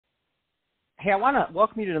Hey, I want to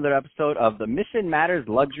welcome you to another episode of the Mission Matters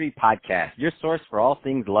Luxury Podcast, your source for all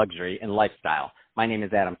things luxury and lifestyle. My name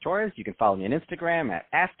is Adam Torres. You can follow me on Instagram at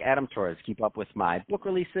AskAdamTorres. Keep up with my book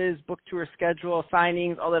releases, book tour schedule,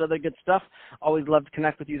 signings, all that other good stuff. Always love to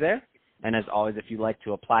connect with you there. And as always, if you'd like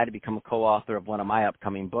to apply to become a co-author of one of my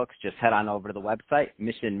upcoming books, just head on over to the website,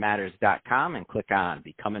 missionmatters.com, and click on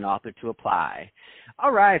Become an Author to apply.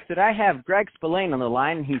 All right, so I have Greg Spillane on the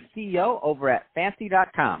line, and he's CEO over at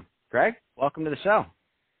fancy.com. Greg, welcome to the show.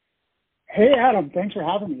 Hey, Adam. Thanks for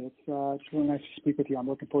having me. It's really nice to speak with you. I'm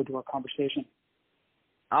looking forward to our conversation.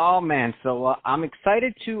 Oh man, so I'm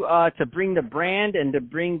excited to bring the brand and to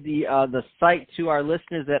bring the site to our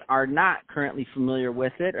listeners that are not currently familiar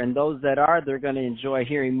with it, and those that are, they're going to enjoy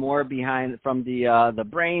hearing more from the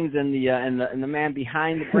brains and the man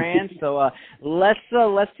behind the brand. So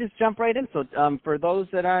let's just jump right in. So for those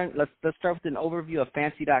that aren't, let's start with an overview of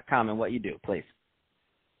fancy.com and what you do, please.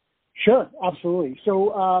 Sure, absolutely.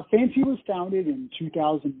 So Fancy was founded in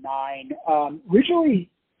 2009. Originally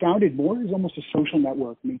founded more as almost a social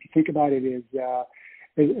network. I mean, if you think about it as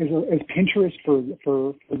Pinterest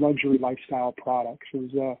for luxury lifestyle products. It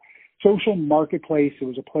was a social marketplace. It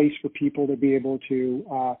was a place for people to be able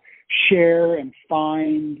to share and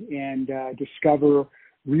find and discover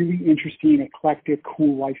really interesting, eclectic,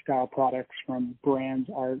 cool lifestyle products from brands,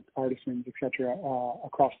 artisans, etc.,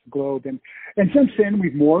 across the globe. And since then,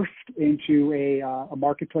 we've morphed into a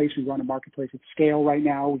marketplace. We run a marketplace at scale right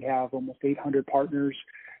now. We have almost 800 partners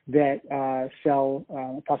that sell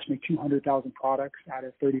approximately 200,000 products out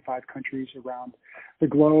of 35 countries around the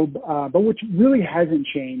globe. But what really hasn't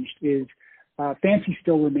changed is Fancy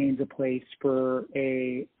still remains a place for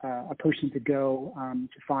a person to go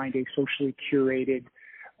to find a socially curated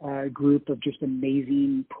group of just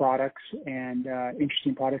amazing products and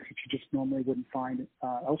interesting products that you just normally wouldn't find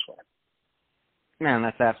elsewhere. Man,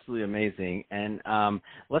 that's absolutely amazing. And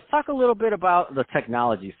let's talk a little bit about the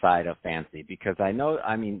technology side of Fancy, because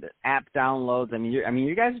the app downloads.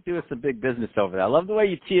 You guys are doing some big business over there. I love the way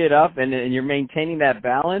you tee it up, and you're maintaining that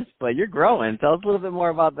balance, but you're growing. Tell us a little bit more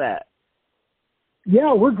about that.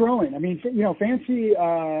 Yeah, we're growing. Fancy.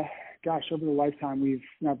 Over the lifetime, we've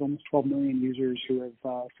have almost 12 million users who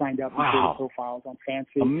have signed up and created profiles on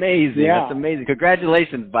Fancy. Amazing. Yeah. That's amazing.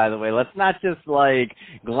 Congratulations, by the way. Let's not just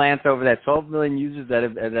glance over that 12 million users that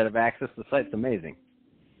have accessed the site. It's amazing.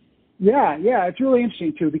 Yeah, it's really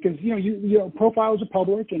interesting too, because profiles are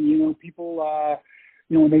public, and people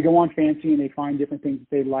when they go on Fancy and they find different things that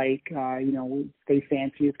they like, Stay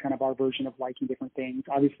Fancy is kind of our version of liking different things.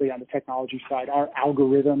 Obviously, on the technology side, our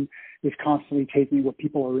algorithm is constantly taking what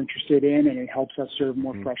people are interested in, and it helps us serve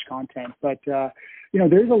more fresh content. But,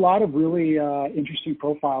 there's a lot of really interesting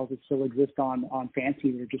profiles that still exist on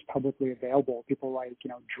Fancy that are just publicly available. People like,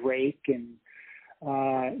 Drake and,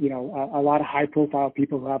 a lot of high-profile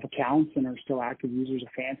people who have accounts and are still active users of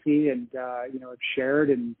Fancy, and have shared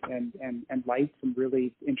and liked some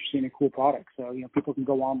really interesting and cool products. So people can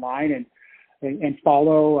go online and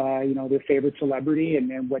follow their favorite celebrity and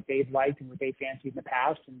then what they've liked and what they fancied in the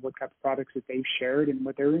past and what type of products that they've shared and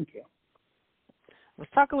what they're into.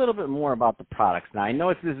 Let's talk a little bit more about the products. Now, I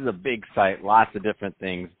know this is a big site, lots of different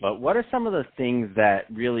things, but what are some of the things that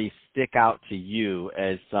really stick out to you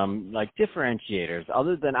as some differentiators,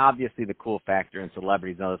 other than obviously the cool factor and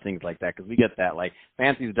celebrities and other things like that? Because we get that.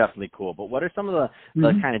 Fancy is definitely cool, but what are some of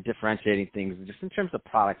the kind of differentiating things, just in terms of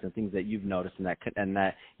products and things that you've noticed and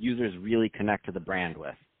that users really connect to the brand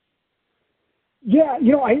with? Yeah,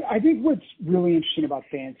 I think what's really interesting about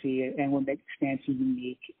Fancy and what makes Fancy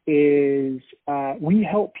unique is we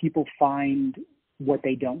help people find what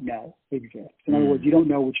they don't know exists. In other words, you don't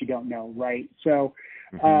know what you don't know, right? So,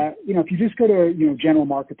 if you just go to, general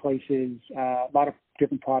marketplaces, a lot of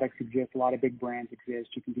different products exist, a lot of big brands exist.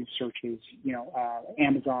 You can do searches,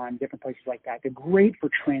 Amazon, different places like that. They're great for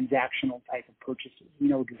transactional type of purchases. You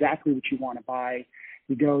know exactly what you want to buy.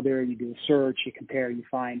 You go there, you do a search, you compare, you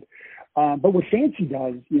find. But what Fancy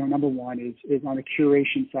does, number one is on the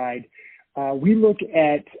curation side, we look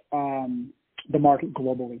at the market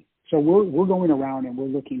globally. So we're going around and we're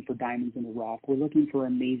looking for diamonds in the rough. We're looking for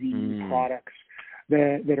amazing new products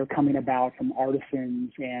that are coming about from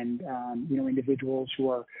artisans and individuals who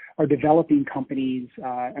are developing companies,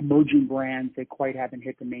 emerging brands that quite haven't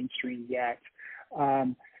hit the mainstream yet.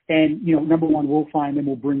 And, number one, we'll find them,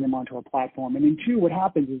 we'll bring them onto our platform. And then two, what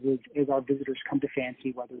happens is our visitors come to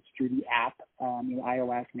Fancy, whether it's through the app,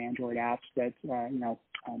 iOS and Android apps that,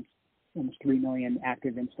 almost 3 million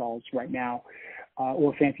active installs right now,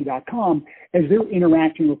 or Fancy.com, as they're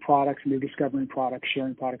interacting with products and they're discovering products,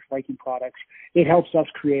 sharing products, liking products, it helps us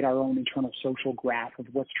create our own internal social graph of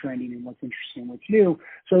what's trending and what's interesting, what's new.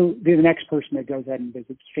 So the next person that goes ahead and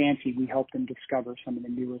visits Fancy, we help them discover some of the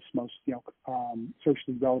newest, most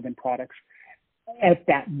socially relevant products at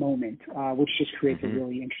that moment, which just creates a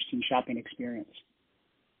really interesting shopping experience.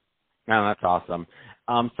 No, that's awesome.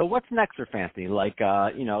 So what's next for Fancy? Like,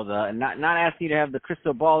 not asking you to have the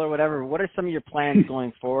crystal ball or whatever. What are some of your plans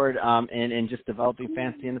going forward in just developing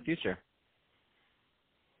Fancy in the future?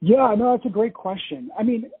 Yeah, no, that's a great question. I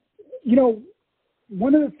mean,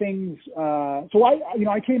 one of the things,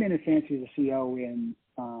 I came in at Fancy as a CEO in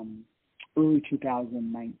early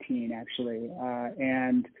 2019, actually,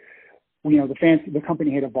 and the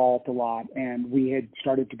company had evolved a lot, and we had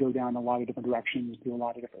started to go down a lot of different directions, do a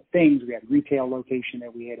lot of different things. We had a retail location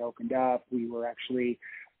that we had opened up. We were actually,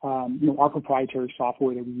 our proprietary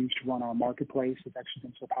software that we use to run our marketplace has actually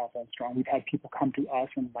been so powerful and strong. We've had people come to us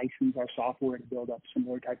and license our software to build up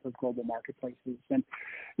similar type of global marketplaces. And,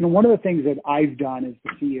 one of the things that I've done as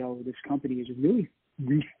the CEO of this company is really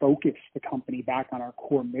refocus the company back on our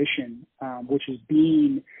core mission, which is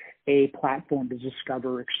being a platform to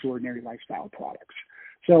discover extraordinary lifestyle products.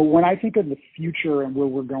 So when I think of the future and where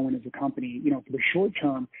we're going as a company, for the short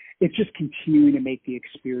term, it's just continuing to make the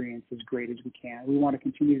experience as great as we can. We want to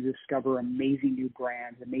continue to discover amazing new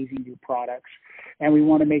brands, amazing new products, and we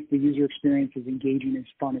want to make the user experience as engaging and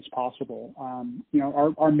fun as possible.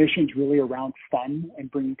 Our mission is really around fun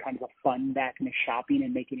and bringing kind of a fun back into shopping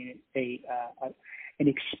and making it an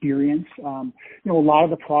experience. A lot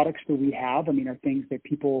of the products that we have, are things that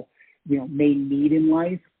people, may need in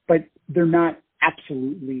life, but they're not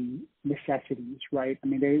absolutely necessities, right?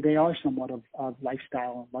 They are somewhat of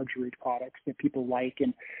lifestyle and luxury products that people like,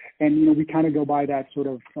 and we kind of go by that sort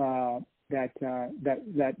of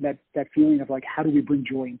that feeling of like, how do we bring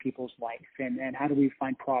joy in people's life, and how do we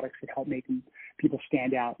find products that help make people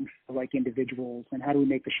stand out and feel like individuals, and how do we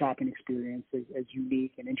make the shopping experience as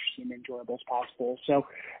unique and interesting and enjoyable as possible? So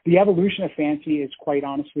the evolution of Fancy is quite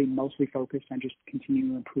honestly mostly focused on just continuing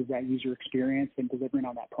to improve that user experience and delivering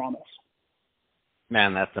on that promise.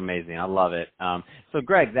 Man, that's amazing. I love it. So,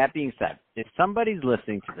 Greg, that being said, if somebody's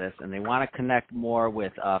listening to this and they want to connect more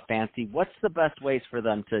with Fancy, what's the best ways for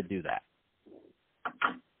them to do that?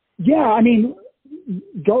 Yeah,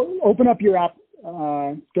 go open up your app,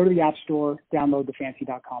 go to the App Store, download the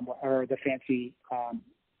Fancy.com or the Fancy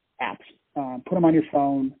apps, put them on your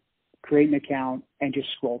phone, create an account, and just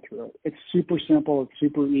scroll through it. It's super simple. It's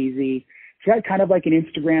super easy. It's got kind of like an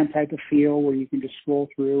Instagram type of feel where you can just scroll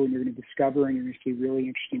through and you're going to discover and you're going to see really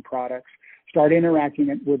interesting products. Start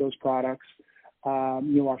interacting with those products. Our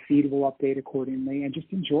feed will update accordingly, and just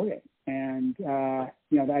enjoy it. And,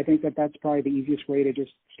 I think that's probably the easiest way to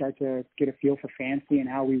just start to get a feel for Fancy and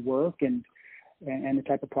how we work and the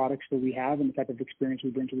type of products that we have and the type of experience we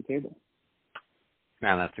bring to the table.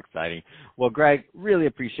 Man, that's exciting. Well, Greg, really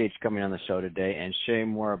appreciate you coming on the show today and sharing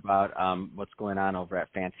more about what's going on over at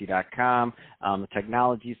Fancy.com, the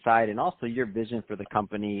technology side, and also your vision for the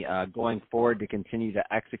company going forward to continue to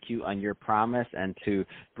execute on your promise and to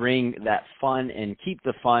bring that fun and keep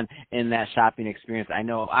the fun in that shopping experience. I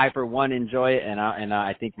know I, for one, enjoy it, and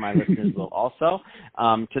I think my listeners will also.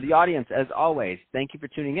 To the audience, as always, thank you for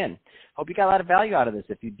tuning in. Hope you got a lot of value out of this.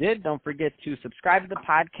 If you did, don't forget to subscribe to the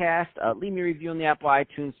podcast, leave me a review in the Apple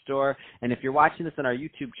iTunes Store, and if you're watching this on our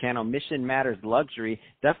YouTube channel, Mission Matters Luxury,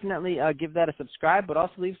 definitely give that a subscribe, but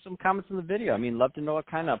also leave some comments in the video. Love to know what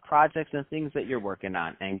kind of projects and things that you're working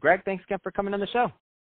on. And Greg, thanks again for coming on the show.